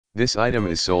This item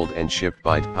is sold and shipped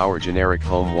by DCPOWER. Generic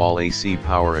home wall AC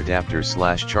power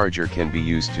adapter/charger can be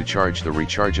used to charge the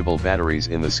rechargeable batteries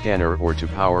in the scanner or to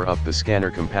power up the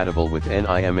scanner. Compatible with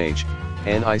NIMH,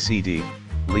 NICD,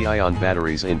 Li-ion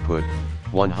batteries. Input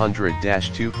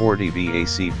 100-240V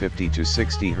AC 50 to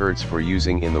 60 Hz for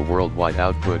using in the worldwide.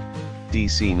 Output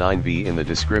DC9V in the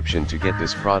description to get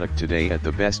this product today at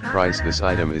the best price. This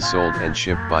item is sold and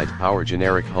shipped by DCPOWER.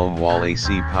 Generic home wall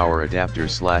AC power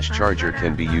adapter/charger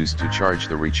can be used to charge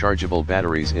the rechargeable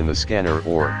batteries in the scanner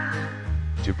or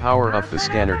to power up the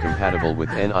scanner. Compatible with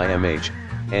NIMH,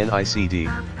 NICD,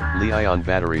 Li-ion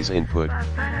batteries. Input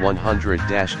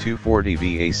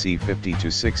 100-240V AC 50 to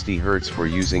 60 Hz for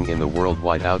using in the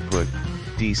worldwide. Output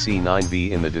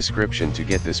DC9V in the description to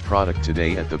get this product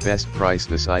today at the best price.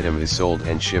 This item is sold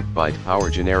and shipped by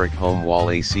DCPOWER. Generic home wall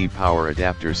AC power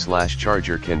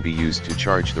adapter/charger can be used to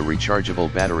charge the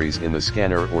rechargeable batteries in the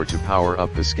scanner or to power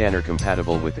up the scanner.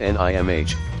 Compatible with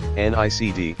NIMH,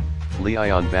 NICD,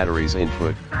 Li-ion batteries.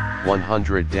 Input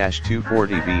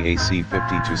 100-240V AC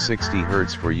 50 to 60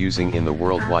 Hz for using in the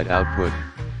worldwide. Output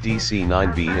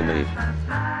DC9V in the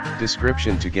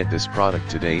description to get this product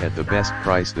today at the best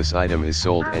price. This item is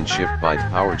sold and shipped by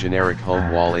DCPOWER. Generic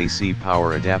home wall AC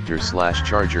power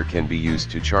adapter/charger can be used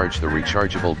to charge the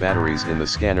rechargeable batteries in the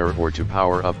scanner or to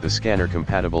power up the scanner.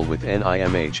 Compatible with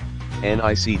NIMH,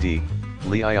 NICD,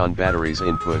 Li-ion batteries.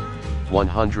 Input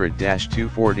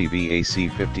 100-240V AC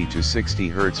 50 to 60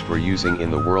 Hz for using in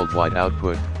the worldwide.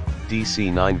 Output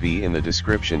DC9V in the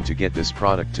description to get this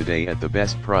product today at the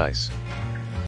best price.